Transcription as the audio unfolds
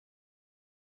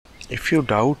If you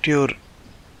doubt your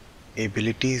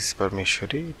abilities,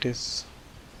 Parmeshwari, it is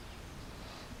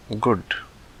good,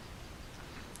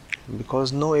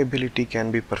 because no ability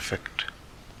can be perfect.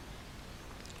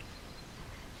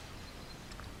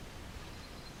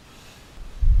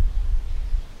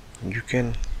 You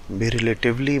can be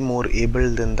relatively more able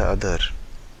than the other.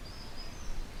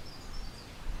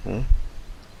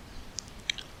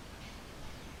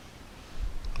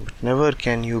 But never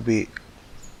can you be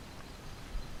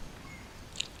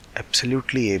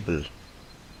absolutely able.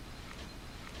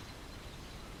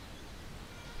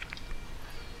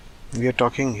 We are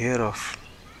talking here of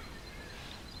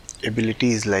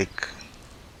abilities like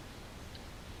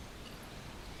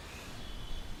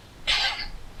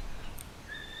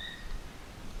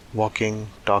walking,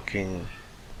 talking,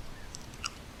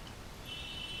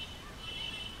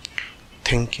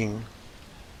 thinking.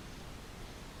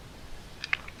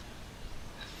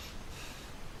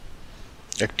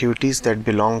 Activities that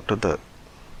belong to the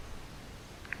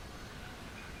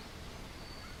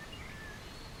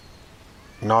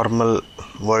normal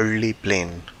worldly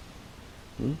plane.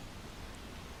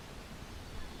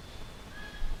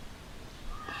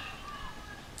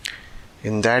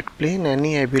 In that plane,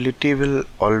 any ability will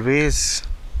always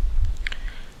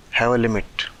have a limit.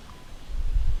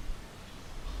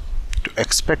 To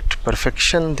expect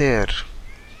perfection there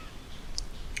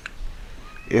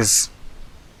is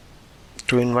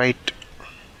to invite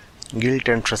guilt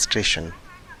and frustration.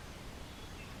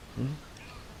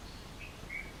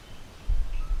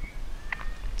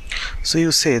 So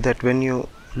you say that when you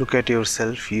look at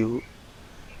yourself, you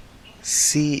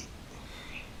see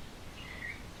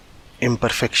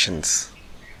imperfections.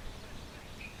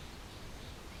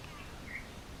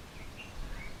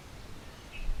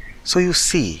 So you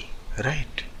see,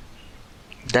 right?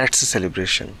 That's a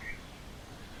celebration.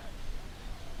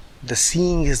 The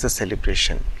seeing is the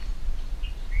celebration.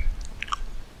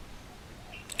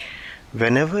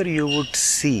 Whenever you would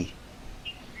see,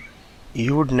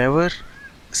 you would never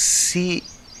see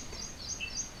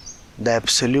the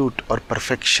absolute or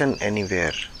perfection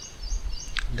anywhere.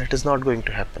 That is not going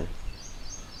to happen.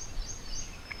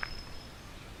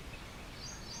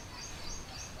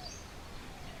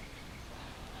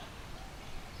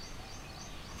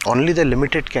 Only the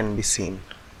limited can be seen.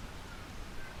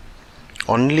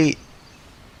 Only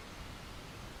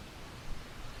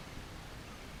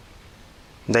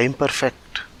the imperfect.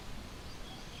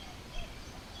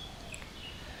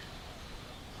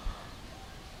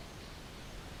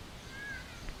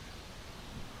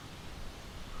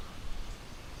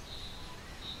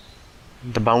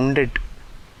 The bounded.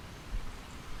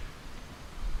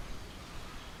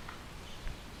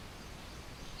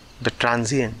 The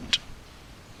transient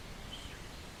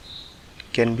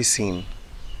can be seen.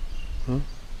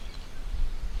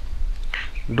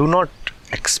 Do not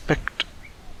expect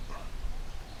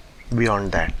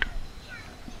beyond that.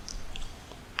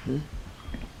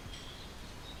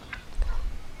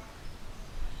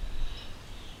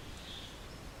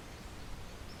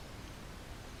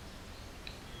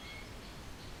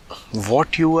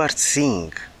 What you are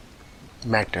seeing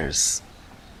matters.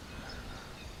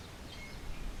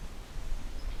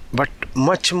 But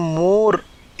much more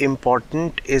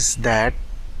important is that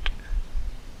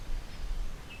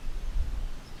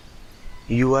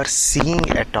you are seeing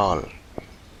at all.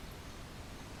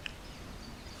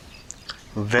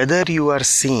 Whether you are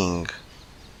seeing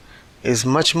is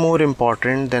much more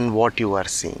important than what you are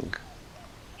seeing.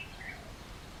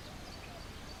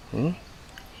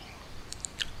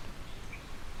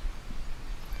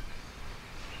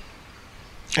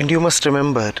 And you must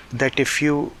remember that if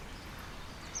you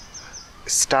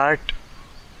start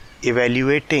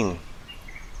evaluating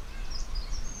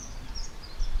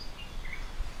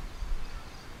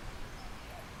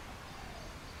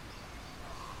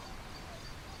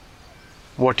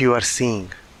what you are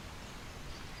seeing,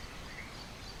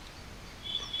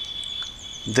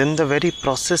 then the very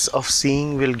process of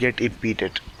seeing will get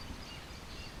impeded.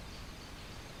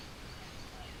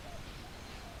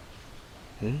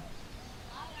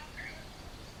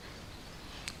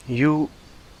 You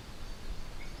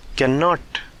cannot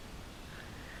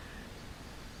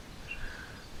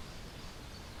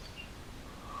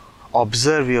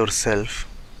observe yourself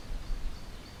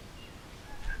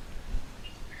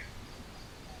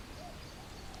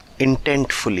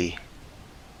intentfully.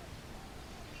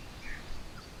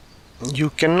 You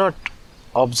cannot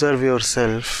observe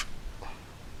yourself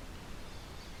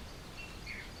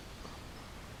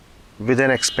with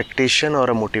an expectation or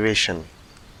a motivation.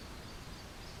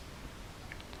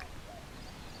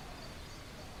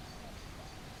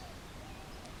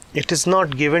 It is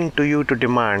not given to you to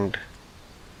demand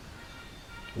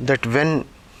that when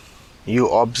you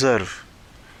observe,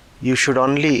 you should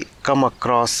only come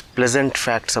across pleasant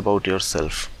facts about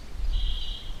yourself.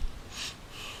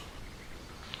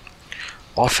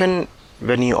 Often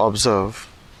when you observe,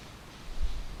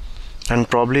 and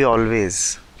probably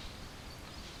always,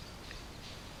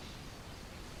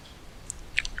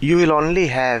 you will only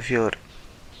have your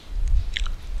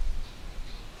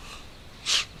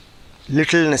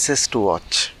littlenesses to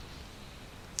watch.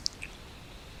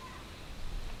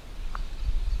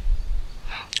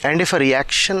 And if a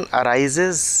reaction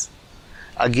arises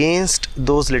against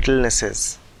those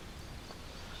littlenesses,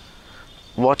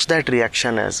 watch that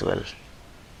reaction as well.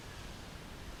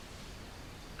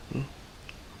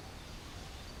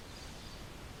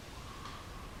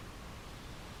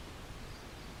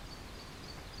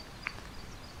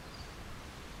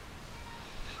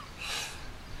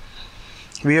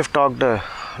 We have talked a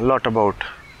lot about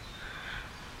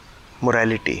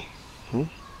morality.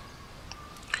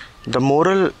 The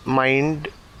moral mind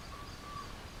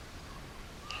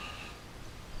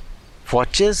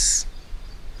watches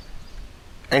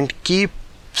and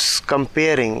keeps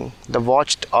comparing the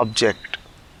watched object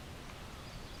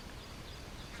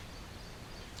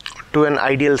to an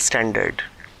ideal standard.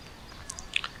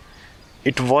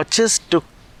 It watches to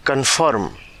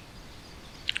conform.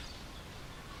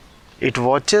 It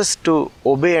watches to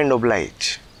obey and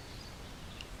oblige.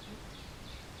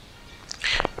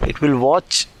 It will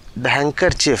watch the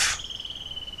handkerchief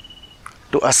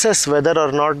to assess whether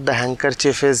or not the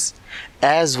handkerchief is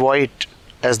as white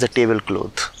as the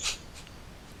tablecloth.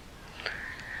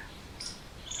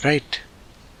 Right?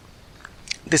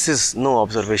 This is no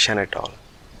observation at all.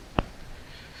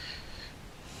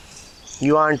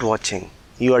 You aren't watching,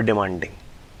 you are demanding.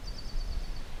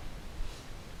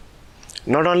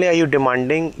 Not only are you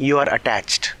demanding, you are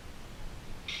attached.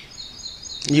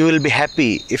 You will be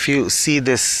happy if you see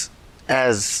this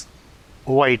as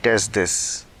white as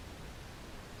this.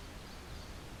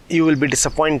 You will be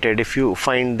disappointed if you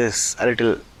find this a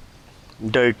little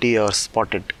dirty or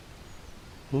spotted.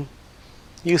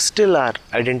 You still are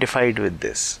identified with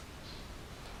this.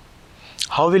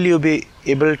 How will you be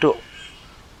able to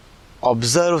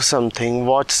observe something,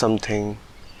 watch something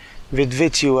with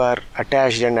which you are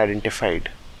attached and identified?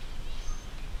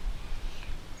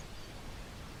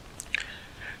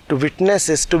 To witness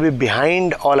is to be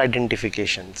behind all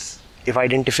identifications. If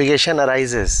identification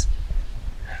arises,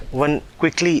 one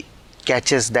quickly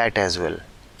catches that as well.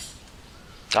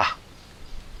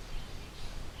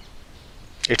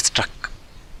 It struck.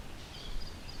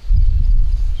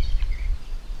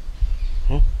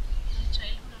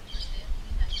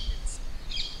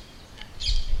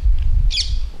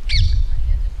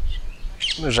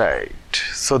 Right.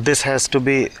 So this has to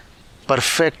be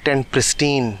perfect and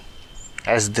pristine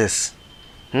as this.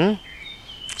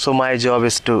 So my job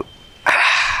is to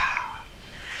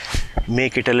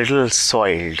make it a little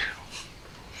soiled.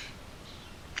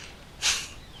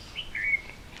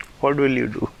 What will you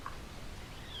do?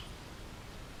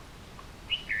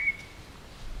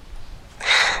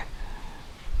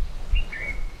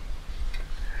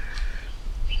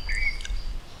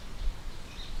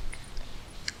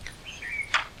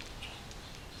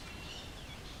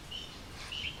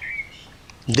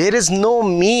 There is no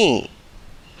me,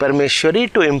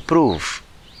 Parmeshwari, to improve.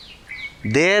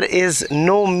 There is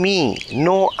no me,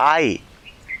 no I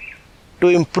to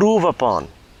improve upon.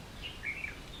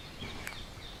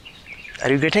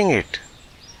 Are you getting it?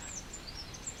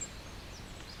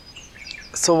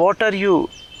 So what are you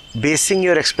basing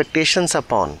your expectations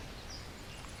upon?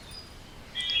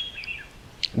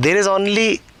 There is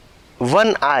only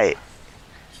one I,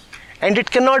 and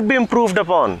it cannot be improved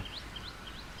upon.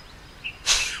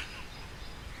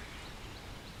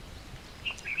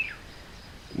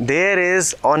 There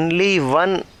is only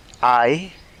one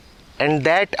I, and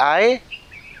that I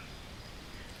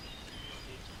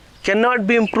cannot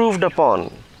be improved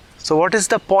upon. So what is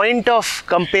the point of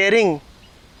comparing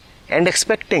and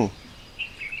expecting?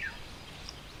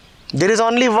 There is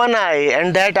only one I,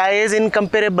 and that I is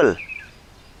incomparable.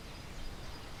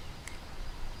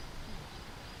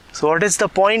 So what is the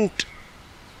point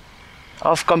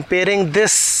of comparing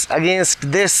this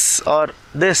against this or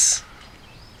this?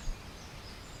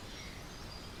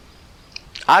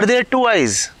 Are there two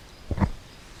eyes?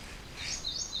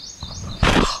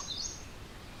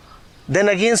 Then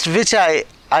against which eye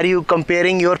are you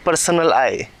comparing your personal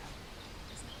eye?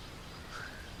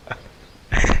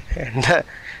 And the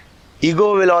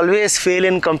ego will always fail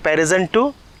in comparison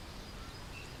to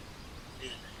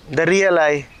the real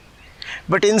eye.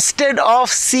 But instead of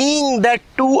seeing that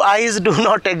two eyes do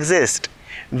not exist,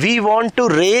 we want to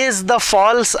raise the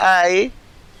false eye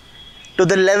to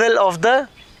the level of the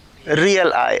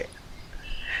real I.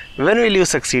 When will you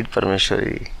succeed,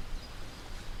 Parmeshwari?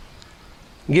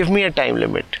 Give me a time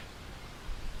limit.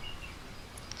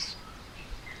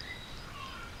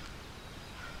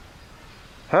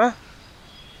 Huh?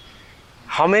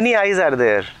 How many eyes are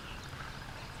there?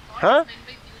 Huh?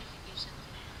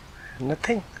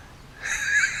 Nothing.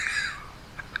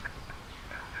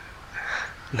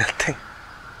 Nothing.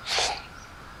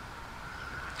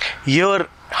 Your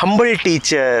humble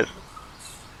teacher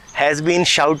has been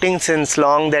shouting since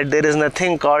long that there is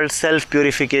nothing called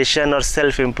self-purification or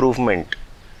self-improvement.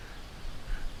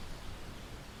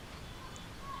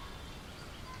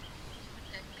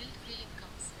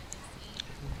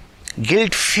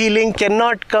 Guilt feeling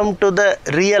cannot come to the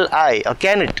real I, or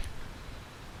can it?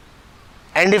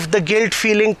 And if the guilt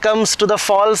feeling comes to the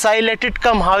false I, let it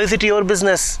come. How is it your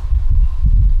business?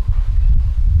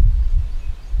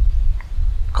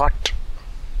 Caught.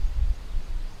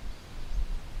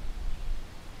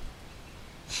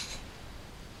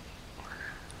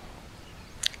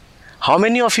 How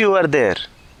many of you are there?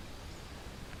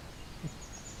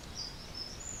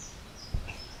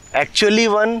 Actually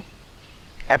one,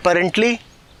 apparently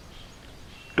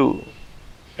two.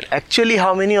 Actually,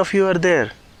 how many of you are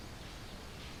there?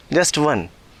 Just one.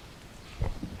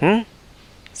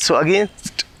 So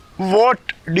against what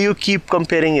do you keep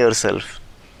comparing yourself?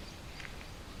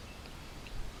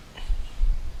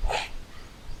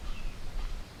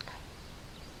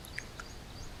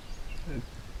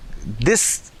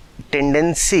 This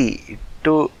tendency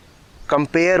to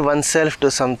compare oneself to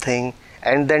something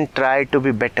and then try to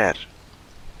be better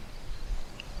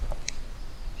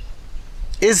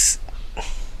is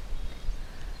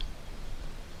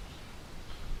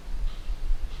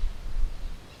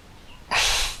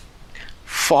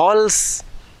false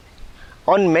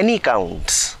on many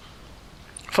counts.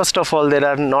 First of all, there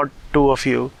are not two of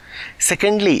you.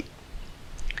 Secondly,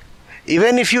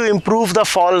 even if you improve the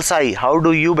false I, how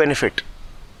do you benefit?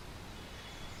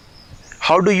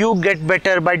 How do you get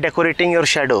better by decorating your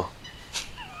shadow?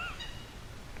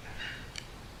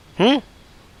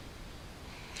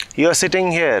 You are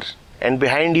sitting here and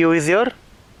behind you is your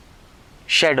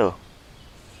shadow.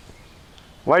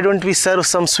 Why don't we serve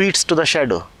some sweets to the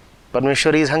shadow?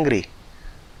 Parmeshwari is hungry.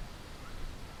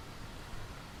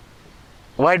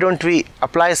 Why don't we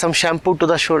apply some shampoo to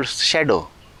the shadow?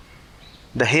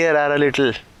 The hair are a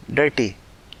little dirty.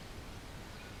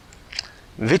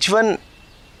 Which one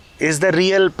is the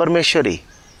real Parmeshwari?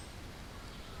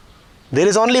 There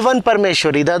is only one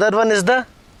Parmeshwari, the other one is the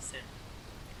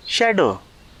shadow.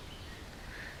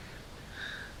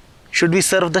 Should we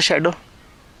serve the shadow?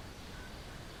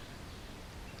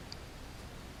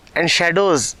 And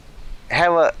shadows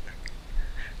have a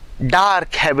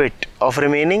dark habit of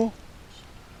remaining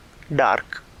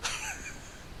dark.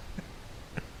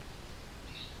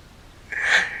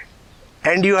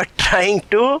 And you are trying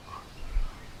to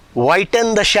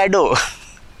whiten the shadow.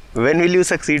 When will you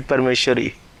succeed,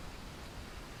 Parmeshwari?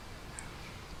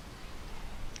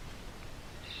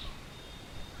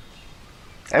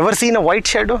 Ever seen a white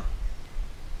shadow?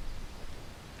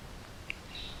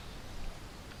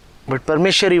 But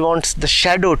Parmeshwari wants the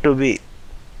shadow to be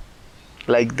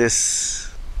like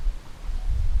this.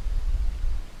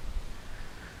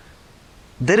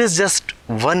 There is just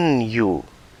one you.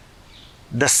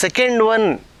 The second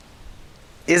one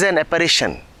is an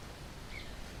apparition.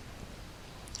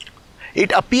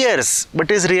 It appears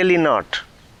but is really not.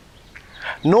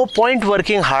 No point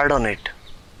working hard on it.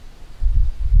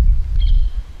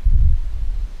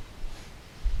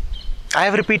 I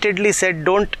have repeatedly said,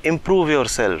 don't improve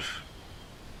yourself.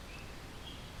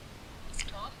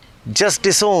 Just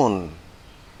disown.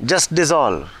 Just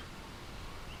dissolve.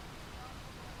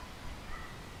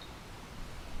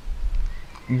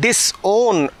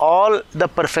 Disown all the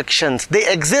perfections.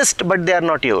 They exist, but they are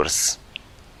not yours.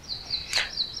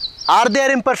 Are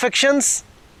there imperfections?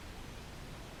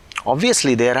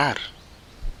 Obviously, there are.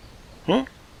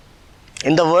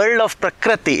 In the world of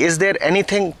Prakriti, is there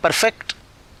anything perfect?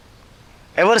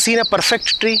 Ever seen a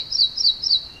perfect tree?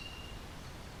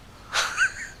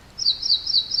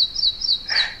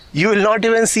 You will not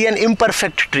even see an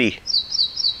imperfect tree.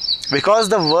 Because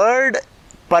the word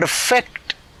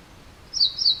perfect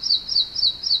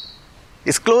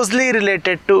is closely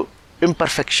related to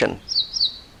imperfection.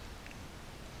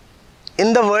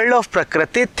 In the world of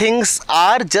Prakriti, things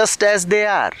are just as they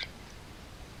are.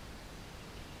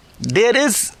 There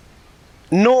is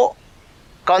no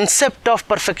concept of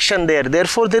perfection there,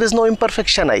 therefore there is no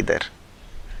imperfection either.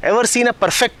 Ever seen a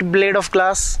perfect blade of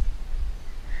glass?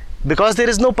 Because there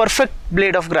is no perfect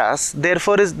blade of grass,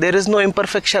 therefore there is no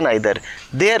imperfection either.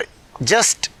 There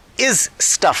just is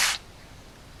stuff.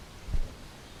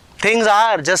 Things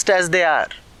are just as they are.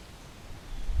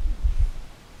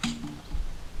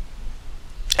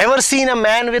 Ever seen a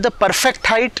man with a perfect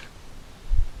height?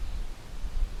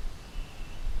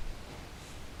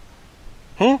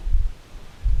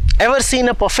 Ever seen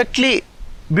a perfectly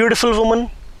beautiful woman?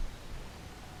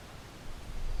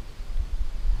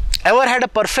 Ever had a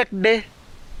perfect day?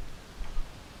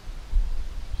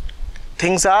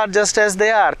 Things are just as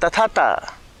they are,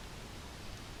 tathata.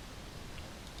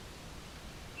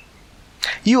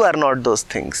 You are not those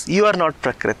things. You are not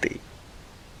Prakriti.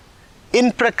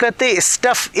 In Prakriti,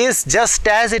 stuff is just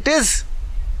as it is.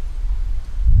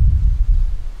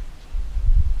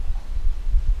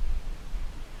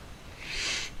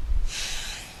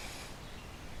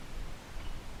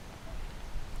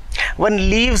 One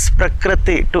leaves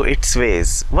Prakriti to its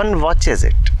ways. One watches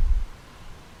it.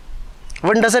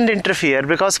 One doesn't interfere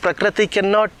because Prakriti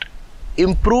cannot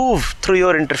improve through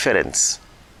your interference.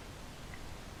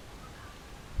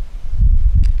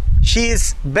 She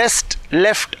is best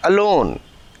left alone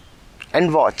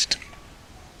and watched.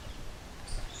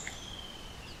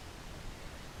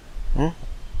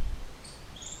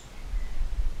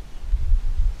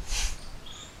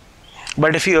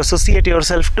 But if you associate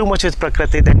yourself too much with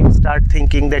Prakriti, then you start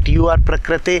thinking that you are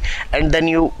Prakriti, and then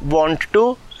you want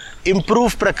to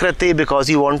improve Prakriti because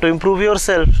you want to improve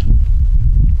yourself.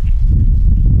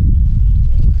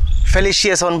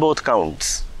 Fallacious on both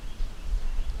counts.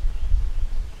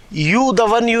 You, the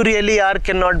one you really are,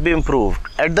 cannot be improved.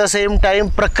 At the same time,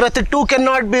 Prakriti too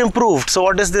cannot be improved. So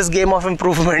what is this game of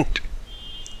improvement?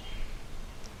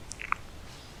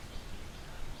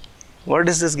 What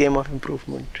is this game of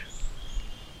improvement?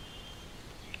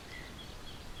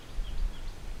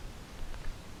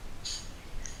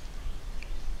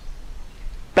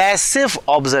 Passive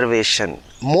observation,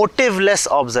 motiveless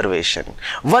observation.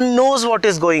 One knows what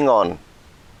is going on.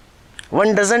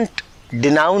 One doesn't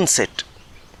denounce it.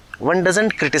 One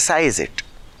doesn't criticize it.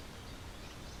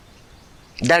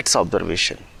 That's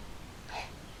observation.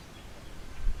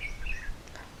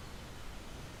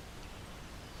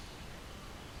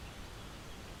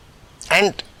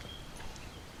 And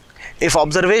if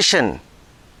observation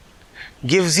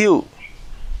gives you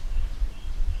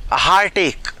a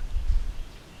heartache,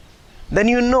 then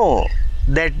you know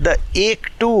that the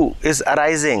ache too is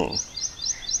arising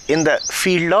in the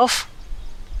field of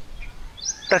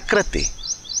Prakriti.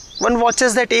 One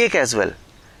watches that ache as well.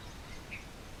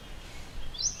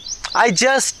 I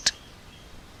just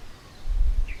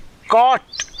caught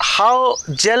how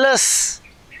jealous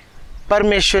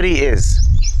Parmeshwari is.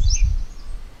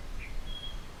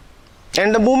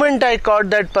 And the moment I caught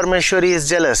that Parmeshwari is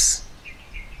jealous,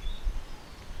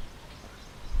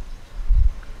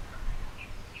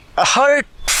 a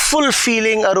hurtful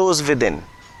feeling arose within.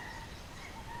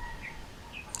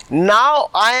 Now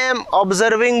I am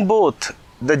observing both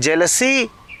the jealousy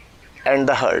and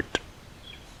the hurt.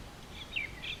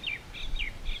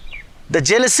 The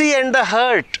jealousy and the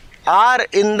hurt are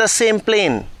in the same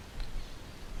plane.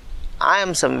 I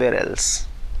am somewhere else.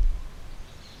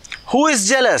 Who is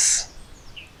jealous?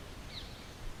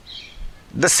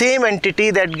 The same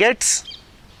entity that gets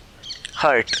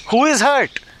hurt. Who is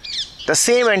hurt? The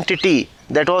same entity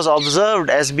that was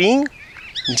observed as being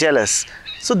jealous.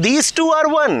 So these two are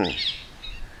one.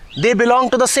 They belong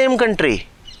to the same country.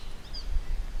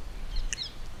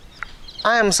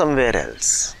 I am somewhere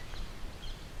else.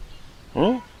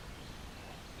 I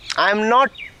am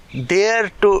not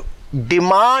there to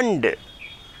demand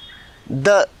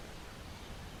the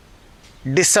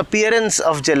disappearance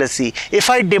of jealousy.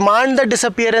 If I demand the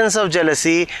disappearance of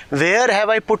jealousy, where have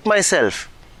I put myself?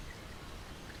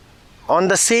 On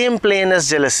the same plane as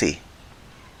jealousy.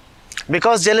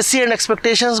 Because jealousy and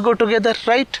expectations go together,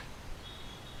 right?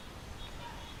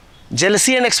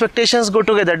 Jealousy and expectations go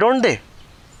together, don't they?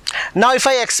 Now if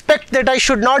I expect that I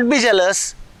should not be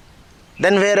jealous,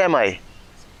 then where am I?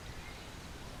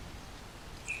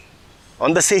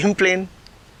 On the same plane.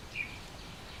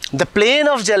 The plane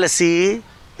of jealousy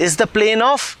is the plane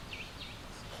of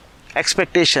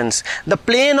expectations. The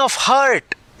plane of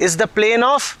hurt is the plane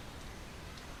of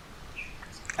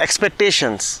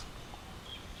expectations.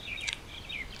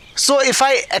 So if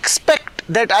I expect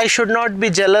that I should not be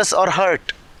jealous or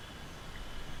hurt,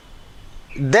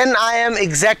 then I am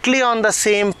exactly on the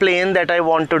same plane that I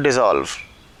want to dissolve.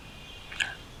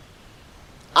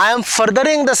 I am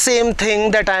furthering the same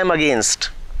thing that I am against.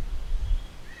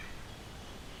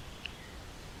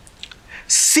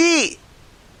 See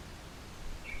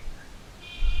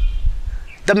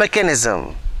the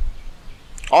mechanism.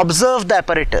 Observe the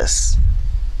apparatus.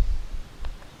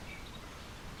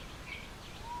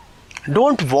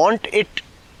 don't want it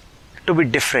to be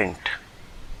different.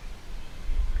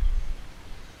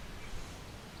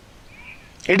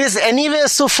 It is anyway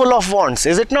so full of wants,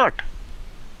 is it not?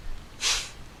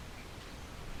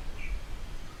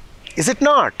 Is it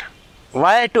not?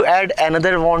 Why to add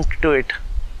another want to it?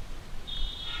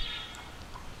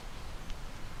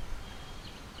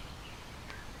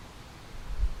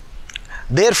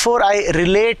 Therefore, I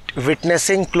relate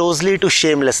witnessing closely to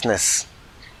shamelessness.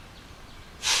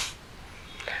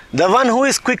 The one who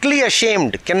is quickly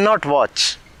ashamed cannot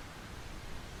watch.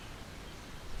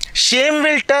 Shame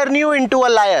will turn you into a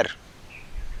liar.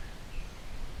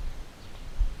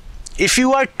 If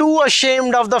you are too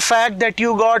ashamed of the fact that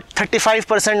you got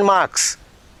 35% marks,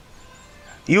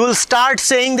 you will start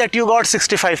saying that you got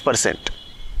 65%.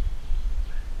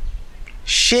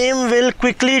 Shame will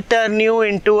quickly turn you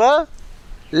into a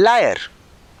liar.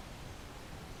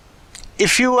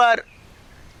 If you are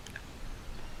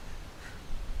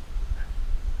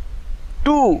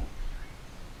too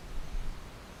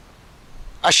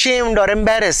ashamed or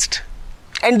embarrassed,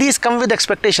 and these come with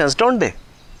expectations, don't they?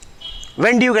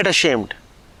 When do you get ashamed?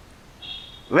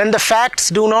 When the facts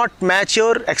do not match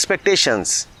your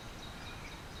expectations.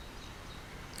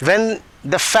 When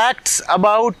the facts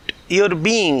about your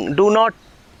being do not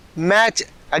match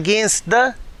against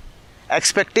the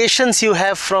expectations you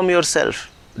have from yourself,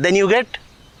 then you get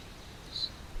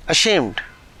ashamed.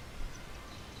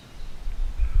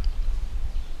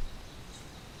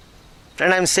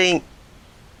 And I'm saying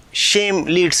shame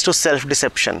leads to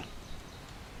self-deception.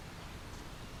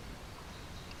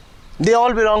 They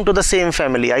all belong to the same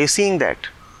family. Are you seeing that?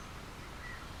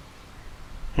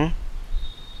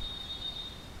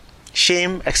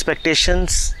 Shame,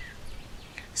 expectations,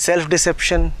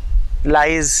 self-deception,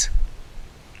 lies.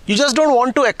 You just don't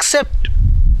want to accept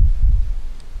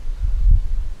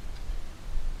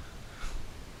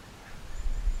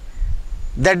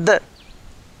that the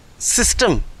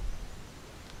system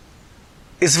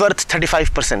is worth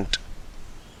 35%.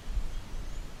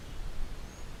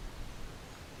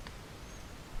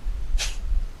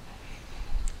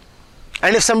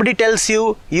 And if somebody tells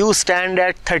you, you stand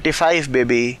at 35,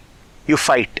 baby, you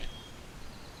fight.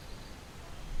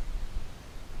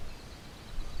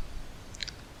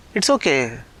 It's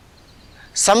okay.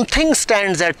 Something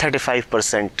stands at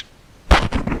 35%.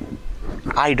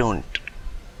 I don't.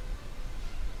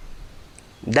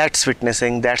 That's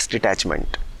witnessing, that's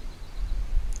detachment.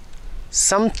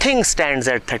 Something stands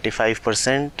at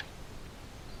 35%.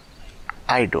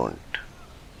 I don't.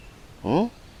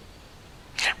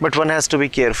 But one has to be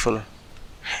careful.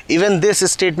 Even this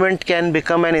statement can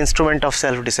become an instrument of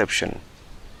self-deception.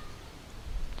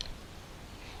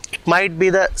 It might be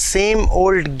the same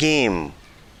old game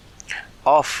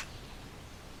of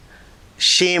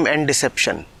shame and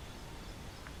deception.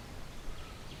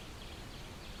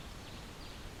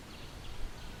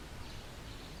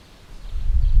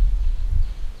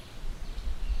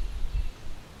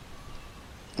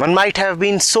 One might have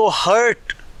been so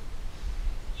hurt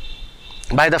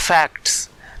by the facts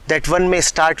that one may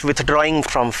start withdrawing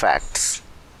from facts.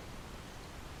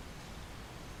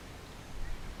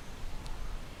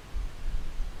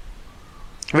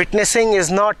 Witnessing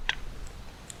is not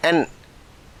an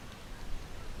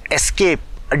escape,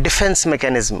 a defense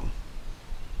mechanism.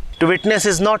 To witness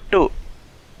is not to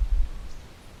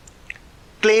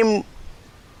claim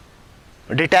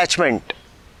detachment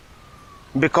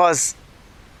because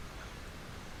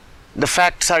the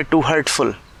facts are too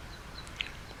hurtful.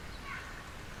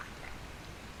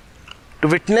 To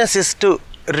witness is to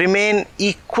remain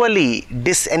equally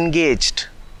disengaged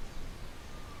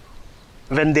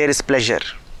when there is pleasure,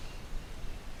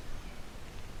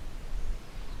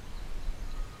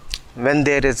 when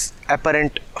there is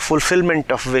apparent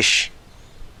fulfillment of wish.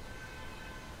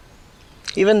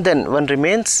 Even then, one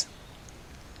remains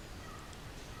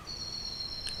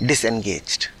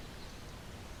disengaged.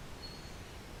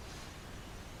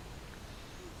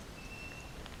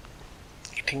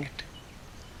 Getting it?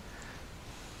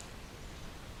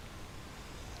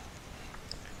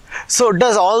 So,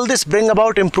 does all this bring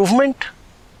about improvement?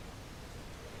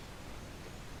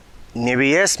 Maybe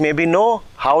yes, maybe no.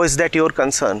 How is that your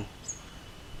concern?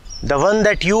 The one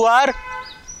that you are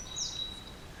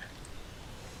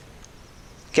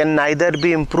can neither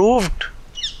be improved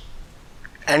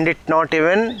and it not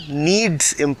even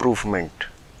needs improvement.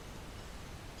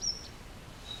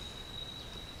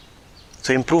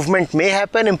 So improvement may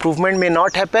happen, improvement may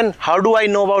not happen. How do I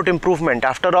know about improvement?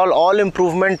 After all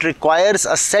improvement requires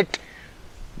a set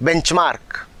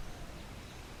benchmark.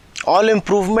 All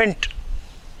improvement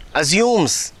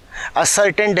assumes a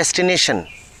certain destination.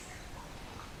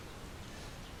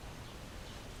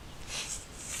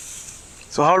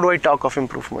 So how do I talk of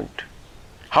improvement?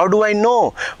 How do I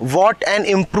know what an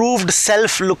improved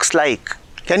self looks like?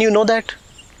 Can you know that?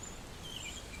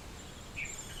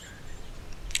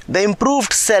 The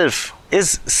improved self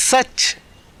is such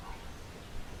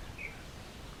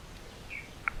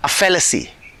a fallacy,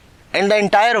 and the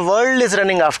entire world is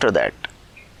running after that.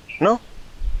 No?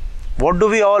 What do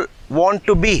we all want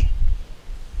to be?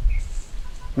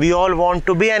 We all want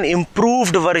to be an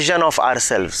improved version of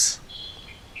ourselves.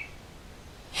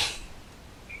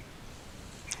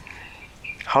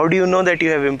 How do you know that you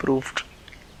have improved?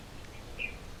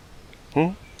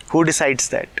 Who decides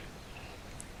that?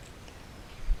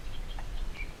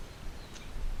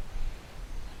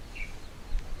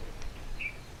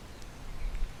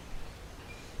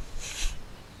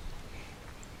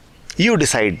 You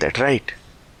decide that, right?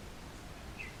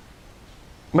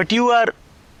 But you are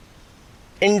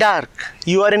in dark,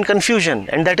 you are in confusion,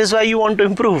 and that is why you want to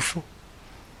improve.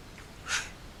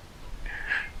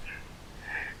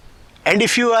 And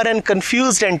if you are a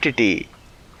confused entity,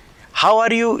 how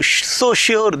are you so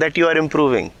sure that you are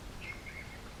improving?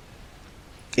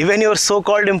 Even your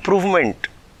so-called improvement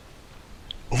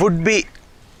would be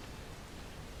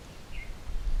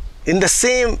in the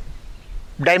same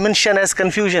dimension as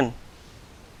confusion.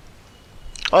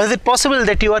 Or is it possible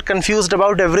that you are confused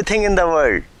about everything in the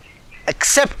world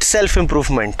except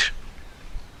self-improvement?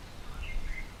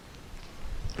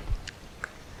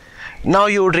 Now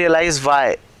you would realize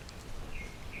why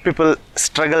people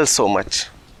struggle so much.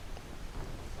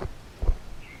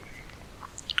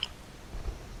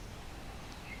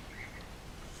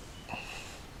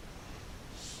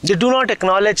 They do not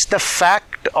acknowledge the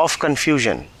fact of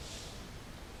confusion.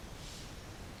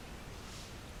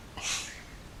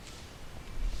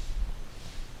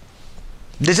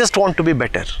 They just want to be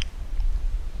better.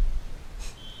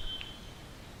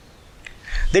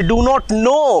 They do not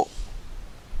know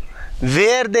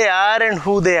where they are and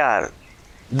who they are.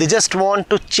 They just want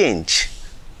to change.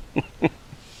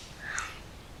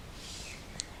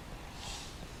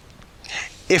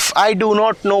 If I do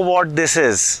not know what this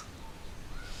is,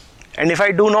 and if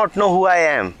I do not know who I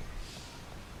am,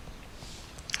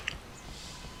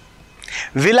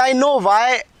 will I know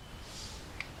why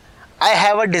I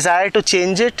have a desire to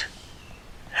change it?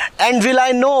 And will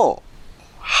I know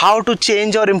how to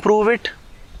change or improve it?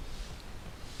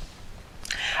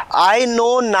 I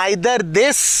know neither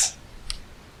this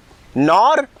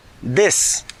nor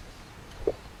this.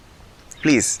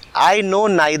 Please, I know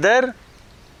neither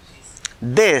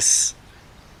this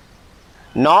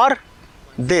nor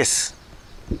this.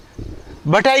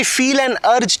 But I feel an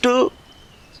urge to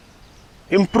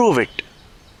improve it.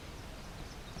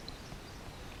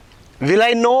 Will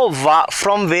I know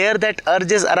from where that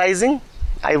urge is arising?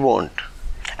 I won't.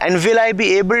 And will I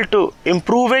be able to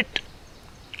improve it?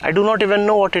 I do not even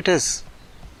know what it is.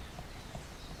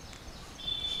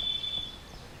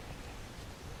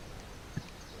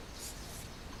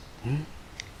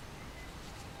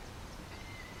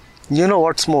 You know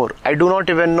what's more? I do not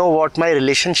even know what my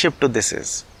relationship to this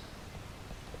is.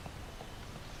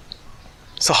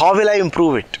 So how will I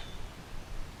improve it?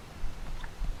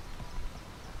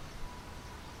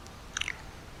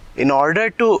 In order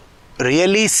to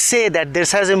really say that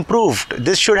this has improved,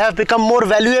 this should have become more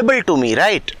valuable to me,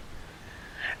 right?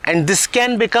 And this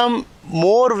can become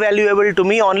more valuable to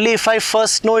me only if I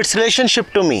first know its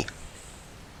relationship to me.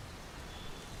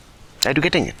 Are you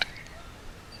getting it?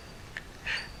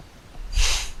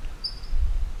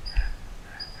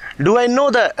 Do I know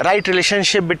the right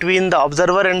relationship between the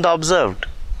observer and the observed?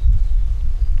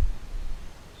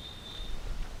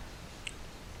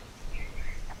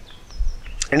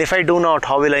 And if I do not,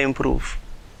 how will I improve?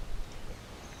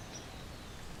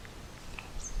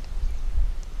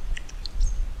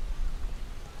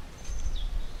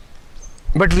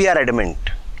 But we are adamant.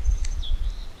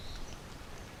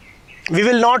 We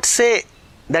will not say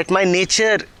that my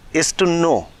nature is to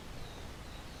know.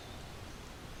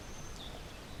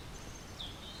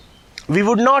 We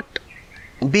would not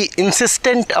be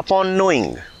insistent upon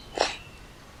knowing.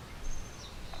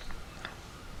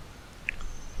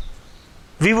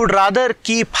 We would rather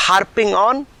keep harping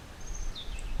on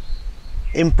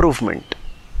improvement.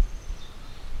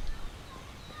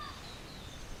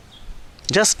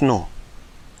 Just know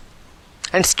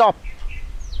and stop.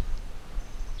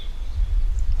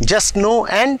 Just know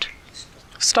and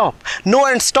stop. Know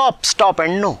and stop. Stop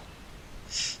and know.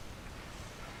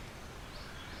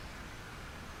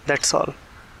 That's all.